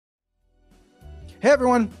Hey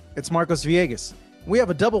everyone, it's Marcos Villegas. We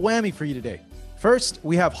have a double whammy for you today. First,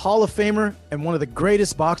 we have Hall of Famer and one of the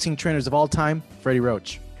greatest boxing trainers of all time, Freddie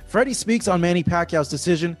Roach. Freddie speaks on Manny Pacquiao's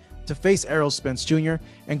decision to face Errol Spence Jr.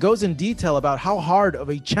 and goes in detail about how hard of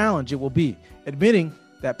a challenge it will be, admitting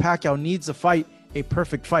that Pacquiao needs to fight a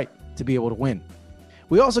perfect fight to be able to win.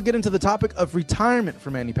 We also get into the topic of retirement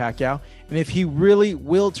for Manny Pacquiao and if he really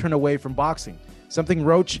will turn away from boxing, something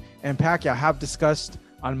Roach and Pacquiao have discussed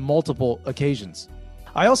on multiple occasions.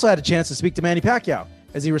 I also had a chance to speak to Manny Pacquiao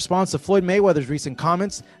as he responds to Floyd Mayweather's recent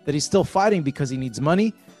comments that he's still fighting because he needs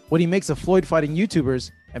money, what he makes of Floyd fighting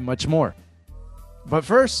YouTubers, and much more. But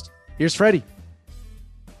first, here's Freddie.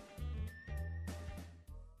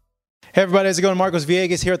 Hey everybody, how's it going? Marcos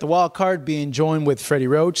Villegas here at the Wild Card, being joined with Freddie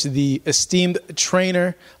Roach, the esteemed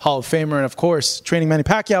trainer, Hall of Famer, and of course, training Manny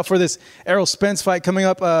Pacquiao for this Errol Spence fight coming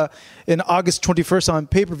up in August 21st on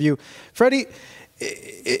pay-per-view. Freddie,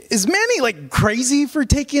 is Manny like crazy for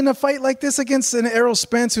taking a fight like this against an Errol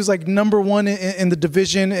Spence who's like number one in the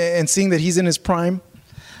division and seeing that he's in his prime?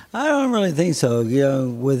 I don't really think so. You know,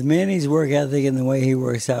 with Manny's work ethic and the way he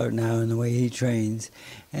works out now and the way he trains,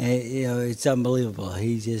 you know, it's unbelievable.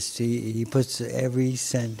 He puts every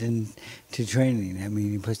cent into training. I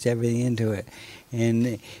mean, he puts everything into it.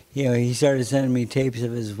 And, you know, he started sending me tapes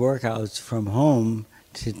of his workouts from home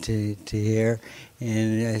to here,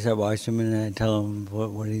 and I start watching him and I tell him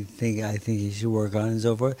what do you think I think he should work on and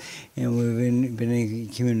so forth. And we've been in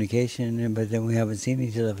communication, but then we haven't seen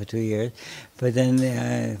each other for 2 years. But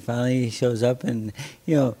then finally he shows up, and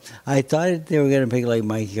you know, I thought they were going to pick like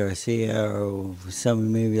Mike Garcia or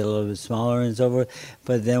someone maybe a little bit smaller and so forth.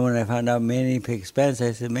 But then when I found out Manny picked Spence,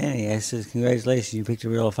 I said, Manny, I said, congratulations, you picked a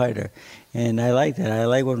real fighter. And I like that. I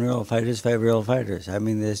like when real fighters fight real fighters. I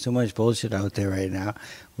mean, there's too much bullshit out there right now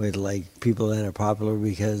with like people that are popular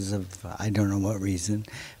because of I don't know what reason,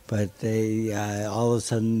 but they all of a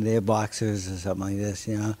sudden they're boxers or something like this,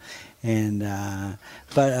 you know. And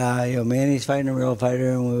but you know, Manny's fighting a real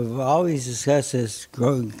fighter, and we've always discussed this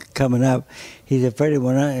coming up. He said, Freddie,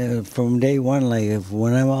 from day one, like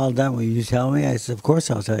when I'm all done, will you tell me? I said, of course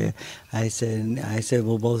I'll tell you. I said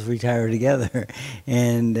we'll both retire together,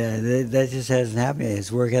 and that just hasn't happened.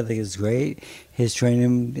 His work ethic is great. His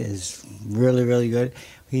training is really, really good.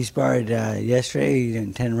 He sparred yesterday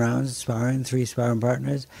in 10 rounds sparring, 3 sparring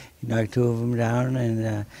partners. He knocked 2 of them down,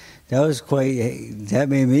 and that was that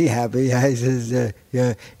made me happy. I says,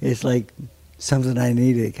 yeah, it's like something I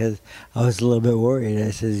needed because I was a little bit worried.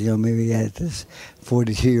 I says, you know, maybe at this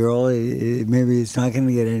 42-year-old, maybe it's not going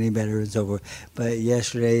to get any better and so forth. But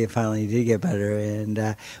yesterday it finally did get better,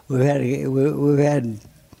 and we've had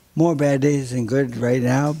more bad days than good right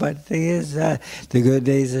now. But the thing is, the good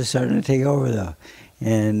days are starting to take over though.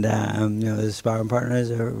 And, you know, the sparring partners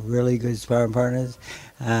are really good sparring partners.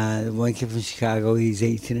 One kid from Chicago, he's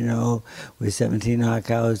 18-0 with 17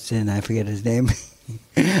 knockouts, and I forget his name,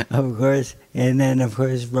 of course. And then, of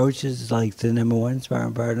course, Roach is like the #1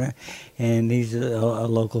 sparring partner, and he's a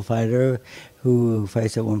local fighter who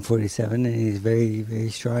fights at 147, and he's a very, very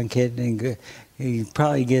strong kid, and good. He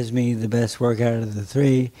probably gives me the best workout of the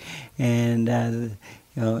 3, and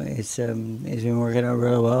you know, it's been working out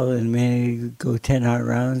really well, and Manny go 10 hard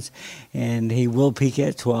rounds, and he will peak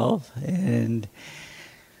at 12. And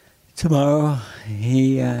tomorrow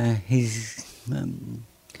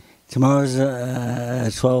tomorrow's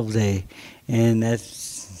a 12 day, and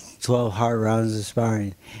that's 12 hard rounds of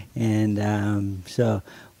sparring. And so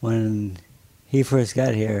when he first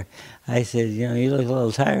got here, I said, you know, you look a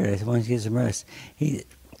little tired. I said, why don't you get some rest? He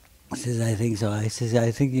says, I think so. I says,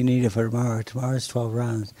 I think you need it for tomorrow. Tomorrow's 12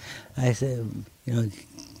 rounds. I said, you know,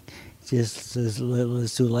 just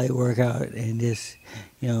let's do a light workout and just,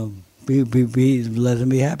 you know, let them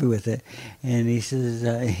be happy with it. And he says,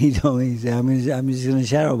 he told me, he said, I'm just going to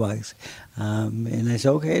shadow box. And I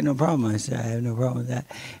said, okay, no problem. I said, I have no problem with that.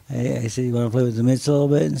 I said, you want to play with the mitts a little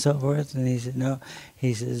bit and so forth? And he said, no.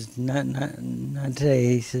 He says, not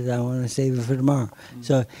today. He says, I want to save it for tomorrow. Mm-hmm.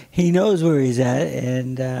 So he knows where he's at,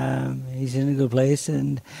 and he's in a good place.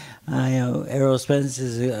 And you know, Errol Spence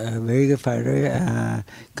is a very good fighter,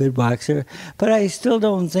 good boxer. But I still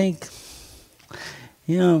don't think,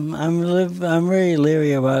 you know, I'm very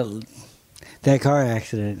leery about that car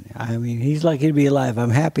accident. I mean, he's lucky to be alive. I'm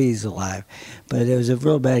happy he's alive. But it was a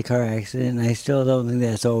real bad car accident, and I still don't think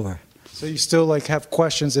that's over. So you still like have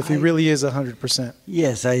questions if he really is 100%?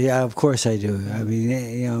 Yes, of course I do. I mean,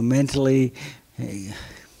 you know, mentally,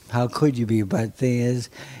 how could you be? But the thing is,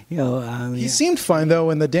 you know, he seemed fine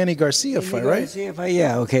though in the Danny Garcia fight, right? Garcia fight,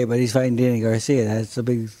 yeah, okay, but he's fighting Danny Garcia. That's a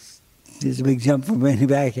big jump from Manny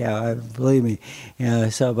Pacquiao. Believe me, you know.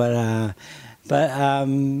 So, but But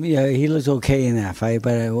he looked okay in that fight,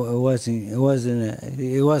 but it wasn't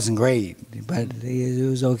great, but it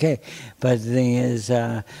was okay. But the thing is,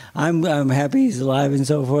 I'm happy he's alive and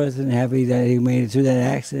so forth, and happy that he made it through that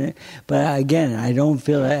accident. But again, I don't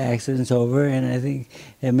feel that accident's over, and I think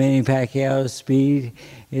that Manny Pacquiao's speed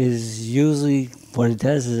is usually what it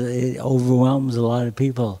does is it overwhelms a lot of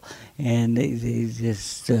people, and they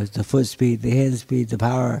just the foot speed, the hand speed, the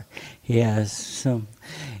power he has. So.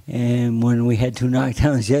 And when we had 2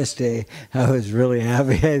 knockdowns yesterday, I was really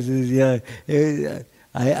happy. I said,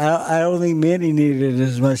 I don't think Manny needed it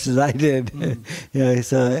as much as I did.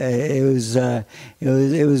 So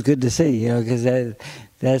it was good to see, because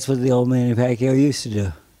that's what the old Manny Pacquiao used to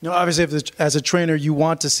do. Obviously, as a trainer, you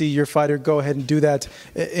want to see your fighter go ahead and do that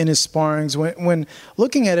in his sparrings. When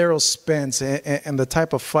looking at Errol Spence and the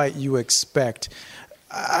type of fight you expect,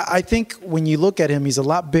 I think when you look at him, he's a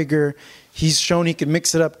lot bigger. He's shown he can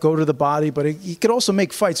mix it up, go to the body, but he could also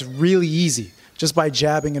make fights really easy just by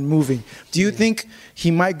jabbing and moving. Do you think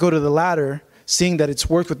he might go to the latter, seeing that it's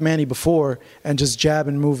worked with Manny before, and just jab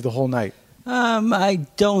and move the whole night? I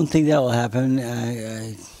don't think that will happen.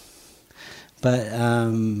 But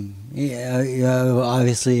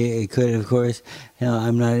obviously it could, of course.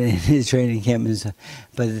 I'm not in his training camp,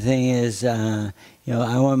 but the thing is, I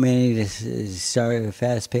want Manny to start at a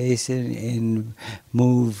fast pace and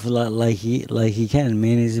move like he can.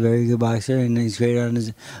 Manny's a very good boxer, and he's great on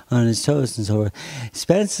his toes and so forth.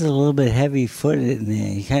 Spence is a little bit heavy-footed in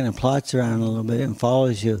there. He kind of plots around a little bit and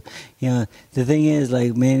follows you. The thing is,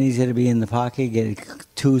 like, Manny's got to be in the pocket, get a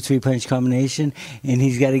 2-3 punch combination, and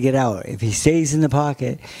he's got to get out. If he stays in the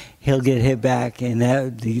pocket, he'll get hit back, and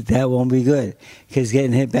that won't be good, because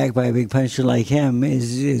getting hit back by a big puncher like him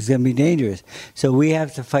is going to be dangerous. So we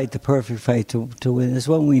have to fight the perfect fight to win this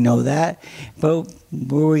one. We know that, but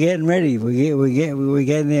we're getting ready. We're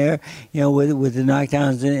getting there. With the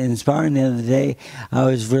knockdowns in sparring the other day, I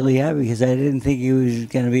was really happy because I didn't think he was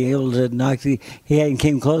going to be able to he hadn't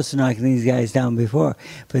came close to knocking these guys down before.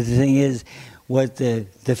 But the thing is, what the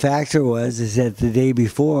factor was is that the day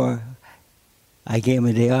before, I gave him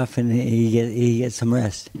a day off, and he gets some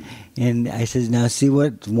rest. And I says, now see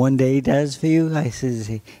what one day does for you. I says,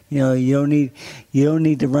 you don't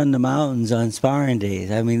need to run the mountains on sparring days.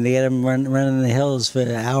 I mean, they got him running the hills for an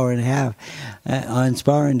hour and a half on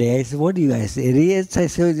sparring day. I said, what are you guys, idiots? I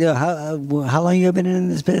said, how long you been in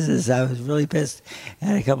this business? I was really pissed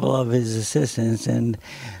at a couple of his assistants, and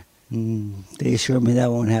they assured me that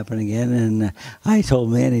won't happen again. And I told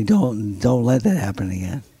Manny, don't let that happen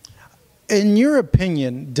again. In your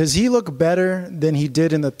opinion, does he look better than he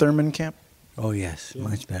did in the Thurman camp? Oh, yes, Yeah.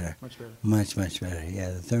 much better. Much better. Much better.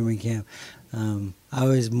 Yeah, the Thurman camp. I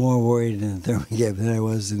was more worried in the Thurman camp than I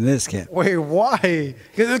was in this camp. Wait, why?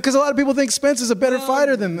 Because a lot of people think Spence is a better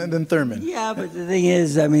fighter than Thurman. Yeah, but the thing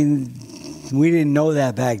is, I mean, we didn't know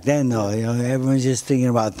that back then, though. Everyone's just thinking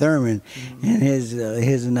about Thurman, and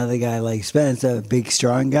here's another guy like Spence, a big,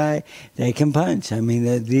 strong guy that can punch. I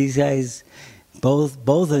mean, these guys.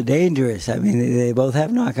 Both are dangerous. I mean, they both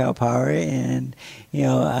have knockout power, and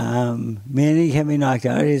Manny can be knocked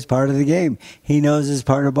out. It's part of the game. He knows it's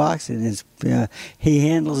part of boxing. He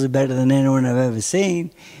handles it better than anyone I've ever seen.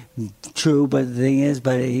 True, but the thing is,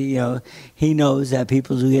 he knows that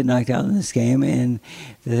people do get knocked out in this game, and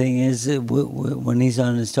the thing is, when he's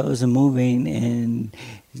on his toes and moving and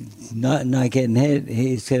not getting hit,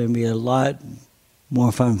 it's going to be a lot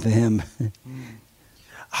more fun for him.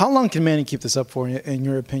 How long can Manny keep this up for, in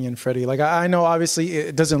your opinion, Freddie? Like, I know, obviously,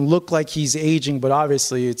 it doesn't look like he's aging, but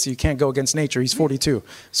obviously, you can't go against nature. He's 42.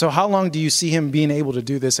 So how long do you see him being able to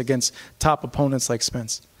do this against top opponents like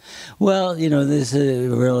Spence? Well, this is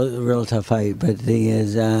a real tough fight, but the thing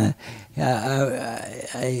is,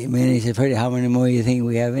 Manny said, Freddie, how many more do you think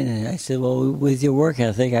we have in it? I said, well, with your work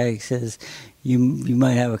ethic, I says, you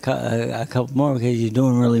might have a couple more because you're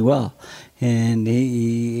doing really well. And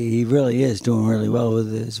he really is doing really well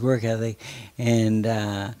with his work ethic. And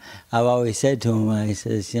I've always said to him, I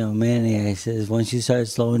says, Manny, I says, once you start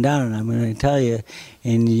slowing down, I'm going to tell you,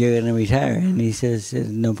 and you're going to retire. And he says,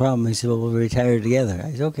 no problem. He said, well, we'll retire together.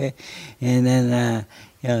 I said, okay. And then,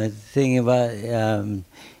 the thing about,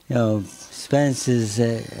 Spence is,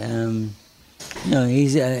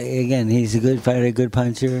 he's a good fighter, a good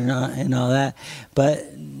puncher, and all that. But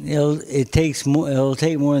it'll take more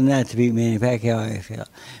than that to beat Manny Pacquiao, I feel,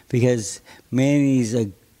 because Manny's a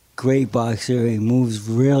great boxer. He moves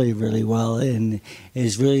really, really well, and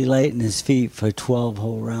is really light in his feet for 12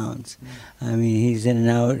 whole rounds. I mean, he's in and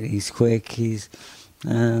out. He's quick. He's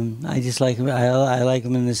I just like him. I like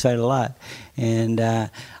him in this fight a lot, and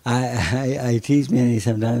I tease Manny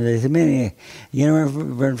sometimes. I say, Manny, you gonna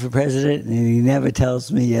run for president? And he never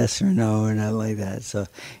tells me yes or no or nothing like that. So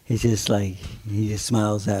he's just like, he just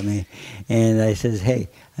smiles at me, and I says, hey,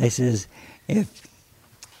 if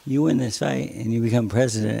you win this fight and you become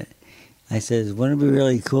president, I says, wouldn't it be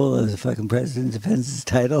really cool if the fucking president defends his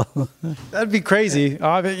title? That'd be crazy.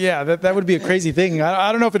 Yeah, that would be a crazy thing.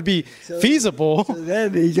 I don't know if it'd be feasible. So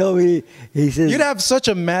then he told me, he says, you'd have such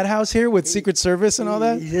a madhouse here with Secret Service and all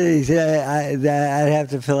that. He said I'd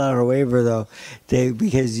have to fill out a waiver though,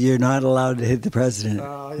 because you're not allowed to hit the president.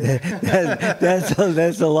 Oh, yeah.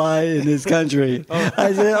 That's a lie in this country. Oh.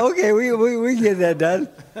 I said, okay, we can get that done.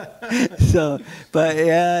 So, but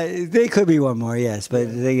there could be one more, yes. But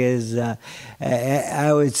the thing is,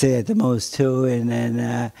 I would say at the most two, and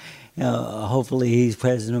then hopefully he's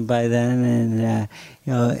president by then, and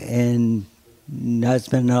and not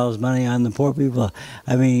spending all his money on the poor people.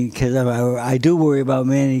 I mean, because I do worry about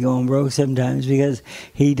Manny going broke sometimes, because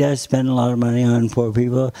he does spend a lot of money on poor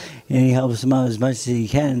people, and he helps them out as much as he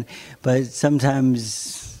can. But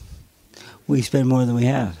sometimes we spend more than we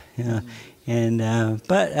have, And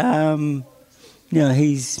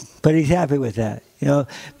he's happy with that,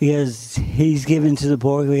 because he's given to the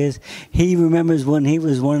poor, because he remembers when he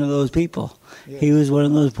was one of those people. Yeah. He was one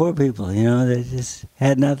of those poor people, that just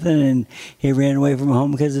had nothing, and he ran away from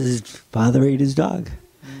home because his father ate his dog.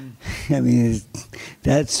 I mean,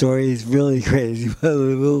 that story is really crazy, but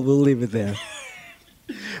we'll leave it there.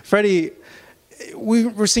 Freddie,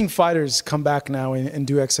 we're seeing fighters come back now and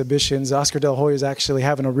do exhibitions. Oscar De La Hoya is actually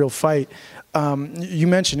having a real fight. You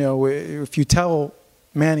mentioned, if you tell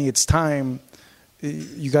Manny it's time,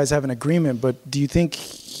 you guys have an agreement, but do you think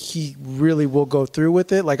he really will go through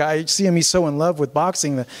with it? Like, I see him, he's so in love with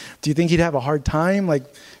boxing. Do you think he'd have a hard time, like,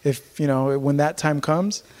 if, when that time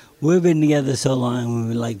comes? We've been together so long.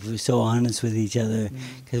 We're so honest with each other,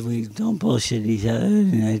 because we don't bullshit each other.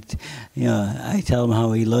 And I tell him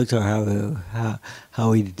how he looked, or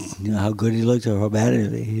how good he looked, or how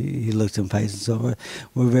bad he looked in fights and so forth.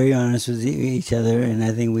 We're very honest with each other, and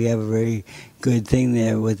I think we have a very good thing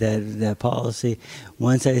there with that policy.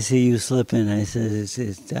 Once I see you slipping, I said,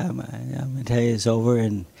 I'm going to tell you it's over,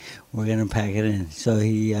 and we're going to pack it in. So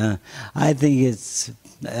I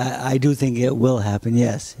do think it will happen,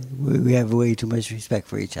 yes. We have way too much respect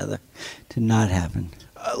for each other to not happen.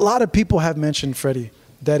 A lot of people have mentioned, Freddie,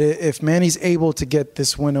 that if Manny's able to get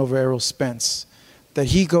this win over Errol Spence, that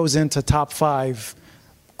he goes into top 5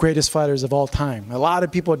 greatest fighters of all time. A lot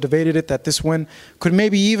of people have debated it, that this win could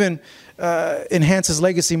maybe even enhance his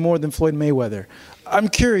legacy more than Floyd Mayweather. I'm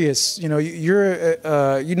curious, you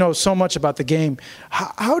know so much about the game.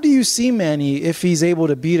 How do you see Manny if he's able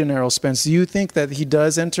to beat an Errol Spence? Do you think that he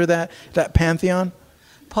does enter that pantheon?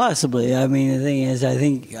 Possibly. I mean, the thing is,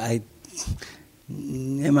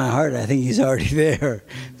 in my heart, I think he's already there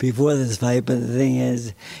before this fight. But the thing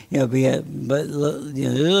is, look at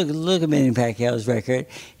Manny Pacquiao's record.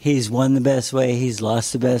 He's won the best way. He's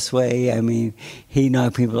lost the best way. I mean, he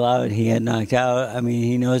knocked people out. He got knocked out. I mean,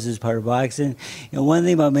 he knows it's part of boxing. One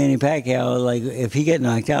thing about Manny Pacquiao, like, if he get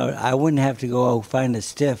knocked out, I wouldn't have to go out find a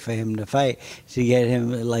stiff for him to fight to get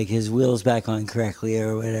him, like, his wheels back on correctly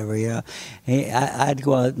or whatever. I'd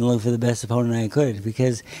go out and look for the best opponent I could,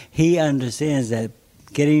 because he understands that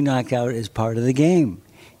getting knocked out is part of the game,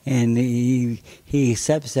 and he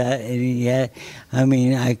accepts that.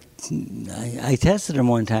 And I tested him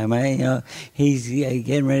one time. He's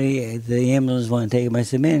getting ready. The ambulance want to take him. I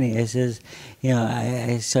said, Manny, I says,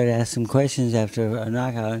 I started asking questions after a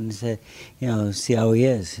knockout, and said, see how he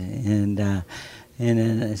is, and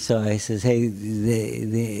then so I says, hey,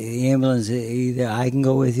 the ambulance, either I can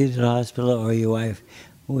go with you to the hospital or your wife.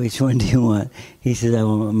 Which one do you want? He says, I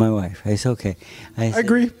want my wife. I said, okay. I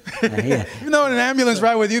agree. Yeah. Even though in an ambulance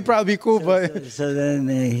ride with you would probably be cool, So then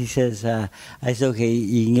he says, I said, okay,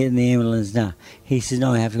 you can get in the ambulance now. He says,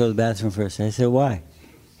 no, I have to go to the bathroom first. I said, why?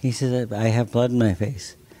 He says, I have blood in my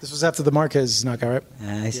face. This was after the Marquez knockout,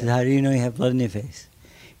 right? I said, how do you know you have blood in your face?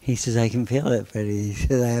 He says, I can feel it, Freddie. He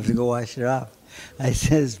says, I have to go wash it off. I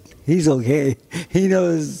says, he's okay. He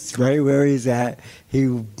knows right where he's at.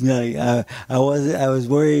 I was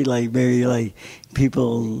worried, like, maybe, like,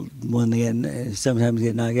 people when they sometimes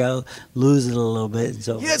get knocked out lose it a little bit.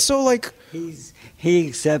 So yeah, so like he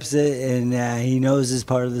accepts it, and he knows it's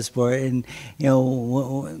part of the sport. And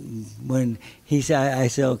when he said, I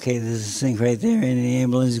said, okay, there's a sink right there in the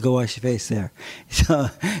ambulance. Go wash your face there. So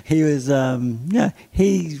he was,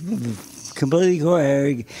 he completely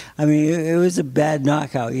correct. I mean, it was a bad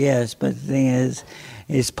knockout, yes, but the thing is,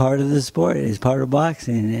 it's part of the sport. It's part of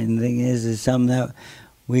boxing, and the thing is, it's something that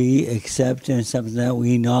we accept and something that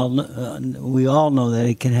we all know that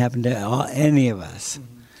it can happen to any of us.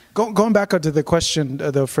 Going back to the question,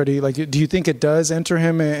 though, Freddie, like, do you think it does enter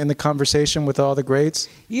him in the conversation with all the greats?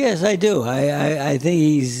 Yes, I do. I think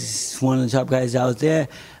he's one of the top guys out there.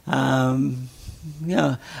 You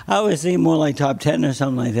know, I was thinking more like top 10 or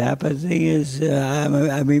something like that. But the thing is,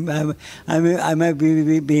 I might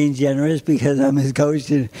be being generous because I'm his coach,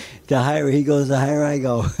 and the higher he goes, the higher I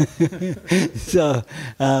go. So,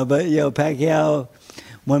 but you know, Pacquiao.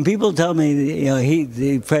 When people tell me, you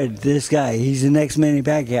know, Fred, this guy, he's the next Manny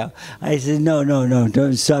Pacquiao, I said, no,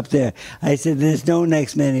 don't stop there. I said, there's no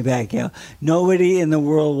next Manny Pacquiao. Nobody in the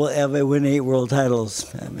world will ever win 8 world titles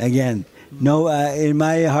again. No, in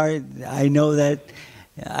my heart, I know that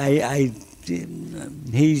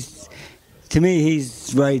he's, to me,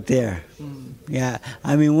 he's right there. Yeah,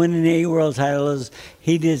 I mean, winning 8 world titles,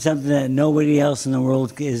 he did something that nobody else in the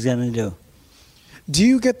world is going to do. Do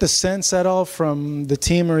you get the sense at all from the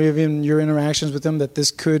team or even your interactions with them that this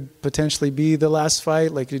could potentially be the last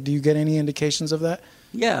fight? Like, do you get any indications of that?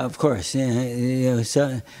 Yeah, of course. Yeah, you know,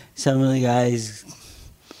 some of the guys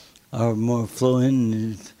are more fluent,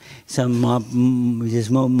 and some just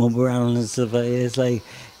move around and stuff like that. It's like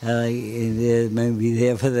they might be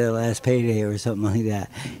there for their last payday or something like that.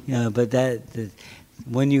 You know, but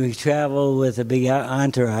when you travel with a big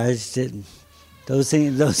entourage, those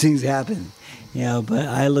things happen. You know, but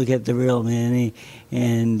I look at the real Manny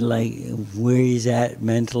and like where he's at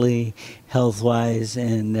mentally, health-wise,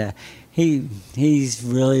 and he's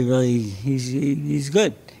really he's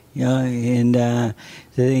good. You know, and the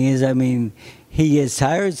thing is, I mean, he gets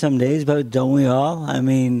tired some days, but don't we all? I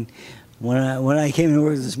mean, when I came to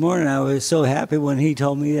work this morning, I was so happy when he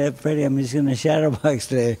told me that, Freddie, I'm just going to shadow box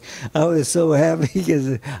today. I was so happy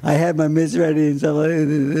because I had my mitts ready and stuff like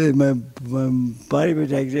that, my body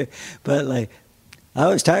protector, but like, I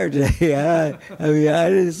was tired today. I mean, I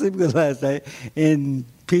didn't sleep good last night. And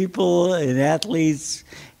people and athletes,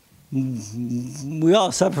 we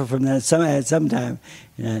all suffer from that at some time.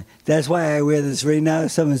 That's why I wear this ring now.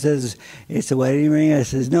 Someone says, it's a wedding ring. I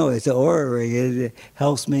says, no, it's an Oura ring. It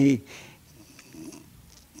helps me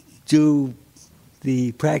do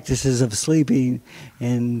the practices of sleeping,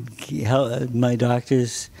 and my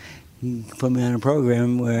doctors put me on a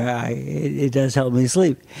program where it does help me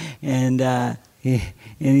sleep. And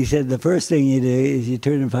he said, the first thing you do is you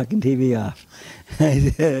turn the fucking TV off. I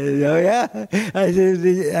said, oh yeah? I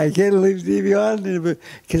said, I can't leave the TV on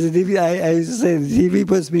because the TV, I used to say, the TV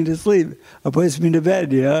puts me to sleep or puts me to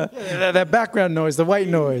bed, you know? Yeah, that background noise, the white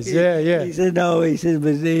noise, yeah. He said, no, he said,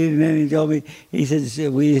 but then he told me, he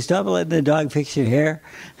said, will you stop letting the dog fix your hair?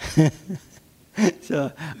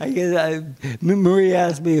 So I guess Marie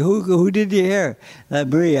asked me, who did your hair?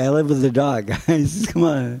 Marie, I live with the dog. I said, come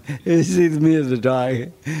on, it's me as the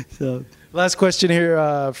dog. So last question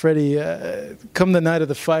here, Freddie. Come the night of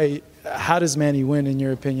the fight, how does Manny win, in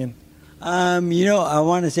your opinion? You know, I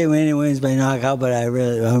want to say Manny wins by knockout, but I'm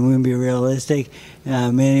going to be realistic.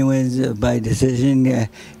 Manny wins by decision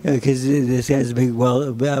because this guy's a big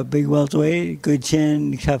welterweight, good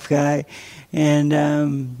chin, tough guy. And,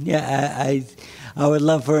 I would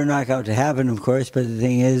love for a knockout to happen, of course, but the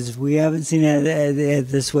thing is, we haven't seen it at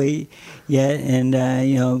this weight yet. And,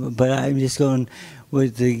 you know, but I'm just going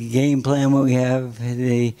with the game plan, what we have,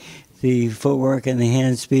 the footwork and the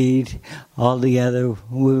hand speed all together.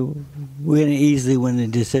 We're going to easily win the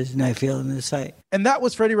decision, I feel, in this fight. And that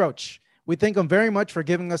was Freddie Roach. We thank him very much for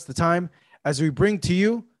giving us the time as we bring to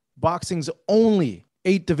you boxing's only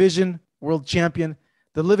 8-division world champion,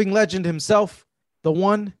 the living legend himself, the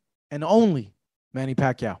one and only Manny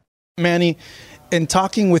Pacquiao. Manny, in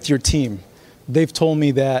talking with your team, they've told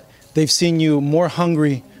me that they've seen you more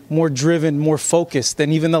hungry, more driven, more focused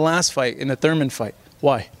than even the last fight, in the Thurman fight.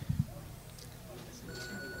 Why?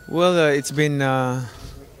 Well, it's been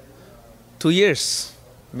 2 years.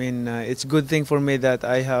 I mean, it's a good thing for me that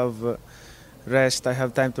I have rest. I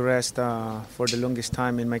have time to rest for the longest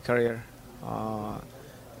time in my career.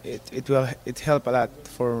 It help a lot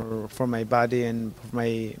for my body and for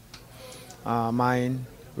my mind,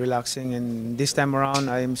 relaxing. And this time around,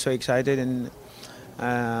 I am so excited and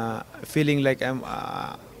feeling like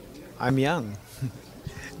I'm young.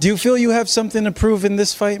 Do you feel you have something to prove in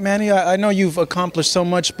this fight, Manny? I know you've accomplished so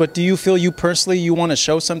much, but do you feel you personally, you want to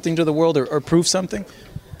show something to the world or prove something?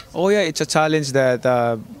 Oh yeah, it's a challenge that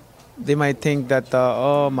they might think that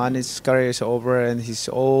Manny's career is over and he's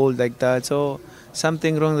old like that. So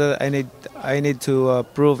something wrong that I need to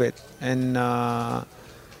prove it. And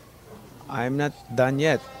I'm not done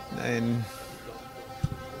yet, and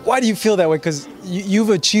Why do you feel that way? Because you've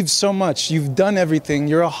achieved so much. You've done everything.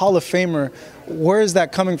 You're a Hall of Famer. Where is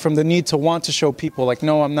that coming from? The need to want to show people, like,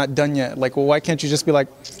 no, I'm not done yet. Like, well, why can't you just be like,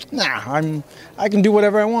 nah, I can do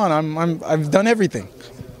whatever I want. I've done everything.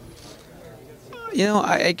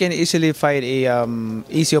 I can easily fight a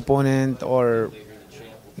easy opponent or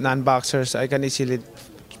non-boxers. I can easily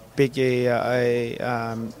pick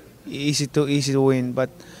a easy to win, but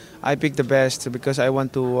I pick the best because I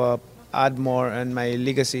want to add more in my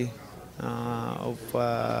legacy of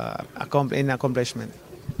in accomplishment.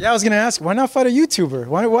 Yeah, I was gonna ask, why not fight a YouTuber?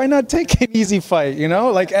 Why not take an easy fight? You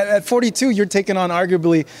know, like at 42, you're taking on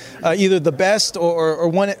arguably either the best or a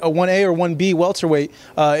 1A or 1B welterweight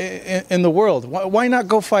in the world. Why not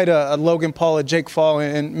go fight a Logan Paul, a Jake Paul,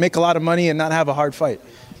 and make a lot of money and not have a hard fight?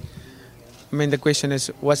 I mean, the question is,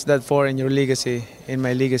 what's that for in your legacy? In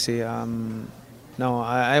my legacy, no,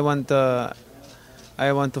 I want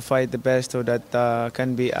to fight the best so that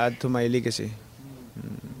can be add to my legacy.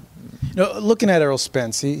 You know, looking at Errol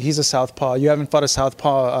Spence, he's a southpaw. You haven't fought a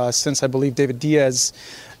southpaw since, I believe, David Diaz.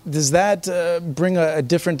 Does that bring a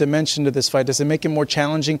different dimension to this fight? Does it make it more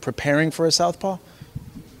challenging preparing for a southpaw?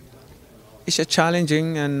 It's a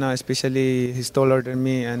challenging, and especially he's taller than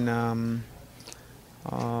me, and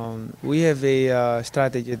we have a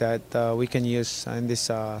strategy that we can use in this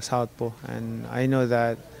southpaw, and I know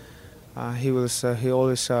that he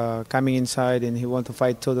always coming inside and he want to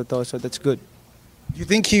fight toe to toe, so that's good. You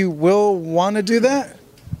think he will want to do that?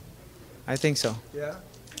 I think so. Yeah.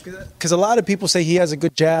 Because a lot of people say he has a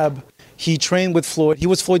good jab. He trained with Floyd. He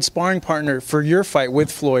was Floyd's sparring partner for your fight with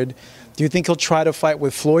Floyd. Do you think he'll try to fight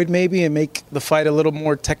with Floyd maybe and make the fight a little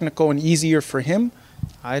more technical and easier for him?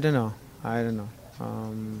 I don't know.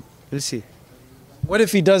 We'll see. What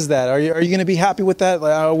if he does that? Are you going to be happy with that?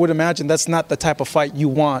 Like, I would imagine that's not the type of fight you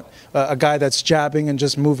want, a guy that's jabbing and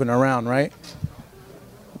just moving around, right?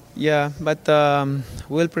 Yeah, but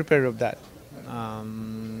we'll prepare of that. I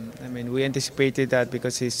mean, we anticipated that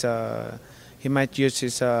because he might use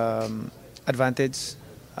his advantage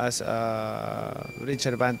as reach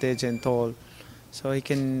advantage and tall, so he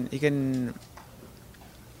can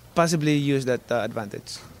possibly use that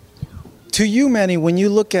advantage. To you, Manny, when you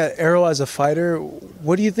look at Errol as a fighter,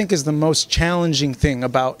 what do you think is the most challenging thing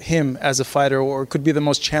about him as a fighter, or could be the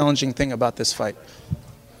most challenging thing about this fight?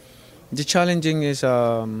 The challenging is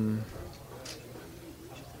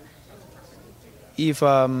if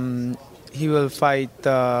he will fight,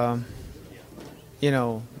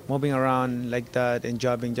 moving around like that and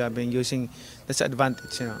jumping, using that's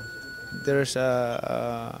advantage. There's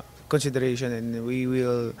a consideration, and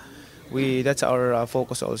that's our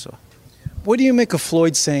focus also. What do you make of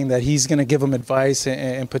Floyd saying that he's going to give him advice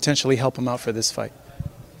and potentially help him out for this fight?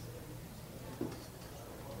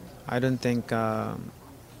 I don't think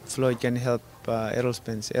Floyd can help Errol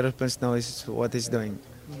Spence. Errol Spence knows what he's doing.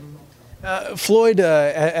 Floyd,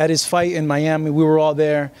 at his fight in Miami, we were all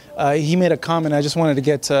there. He made a comment. I just wanted to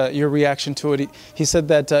get your reaction to it. He said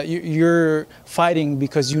that you're fighting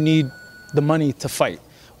because you need the money to fight.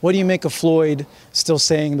 What do you make of Floyd still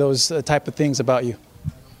saying those type of things about you?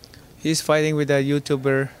 He's fighting with a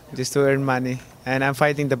YouTuber just to earn money, and I'm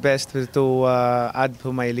fighting the best to add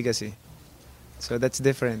to my legacy. So that's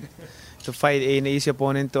different. To fight an easy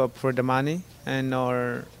opponent for the money,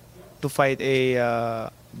 or to fight the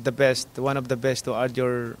best, one of the best to add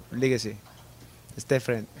your legacy. It's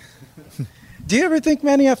different. Do you ever think,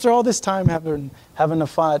 Manny, after all this time having a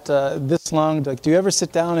fight this long, like, do you ever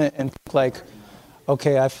sit down and think like,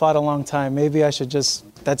 okay, I fought a long time, maybe I should just,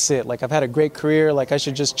 that's it, like I've had a great career, like I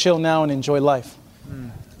should just chill now and enjoy life?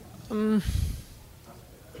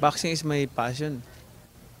 Boxing is my passion.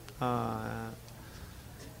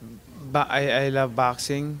 But I love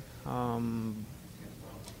boxing,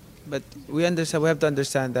 but we have to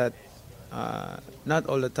understand that not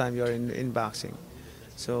all the time you're in boxing.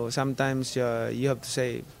 So sometimes you have to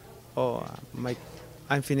say, "Oh,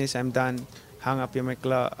 I'm finished. I'm done." Hang up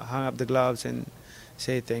the gloves, and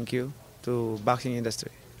say thank you to boxing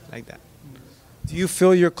industry, like that. Do you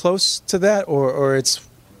feel you're close to that, or it's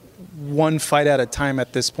one fight at a time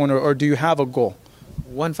at this point, or do you have a goal?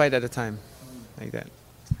 One fight at a time, like that.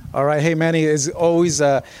 All right. Hey, Manny, as always,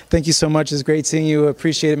 thank you so much. It's great seeing you.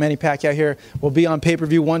 Appreciate it. Manny Pacquiao here. We'll be on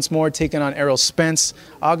pay-per-view once more, taking on Errol Spence,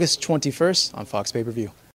 August 21st on Fox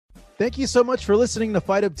Pay-Per-View. Thank you so much for listening to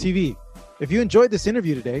Fight Up TV. If you enjoyed this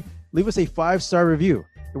interview today, leave us a 5-star review.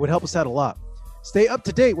 It would help us out a lot. Stay up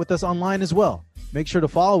to date with us online as well. Make sure to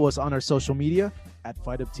follow us on our social media at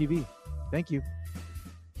Fight Up TV. Thank you.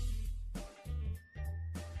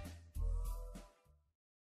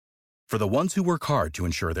 For the ones who work hard to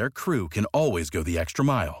ensure their crew can always go the extra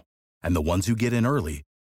mile, and the ones who get in early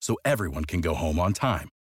so everyone can go home on time,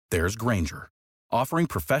 there's Grainger, offering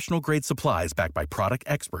professional-grade supplies backed by product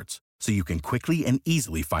experts so you can quickly and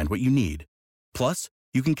easily find what you need. Plus,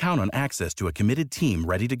 you can count on access to a committed team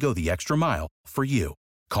ready to go the extra mile for you.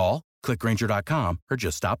 Call, click Grainger.com, or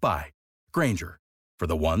just stop by. Grainger, for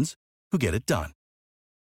the ones who get it done.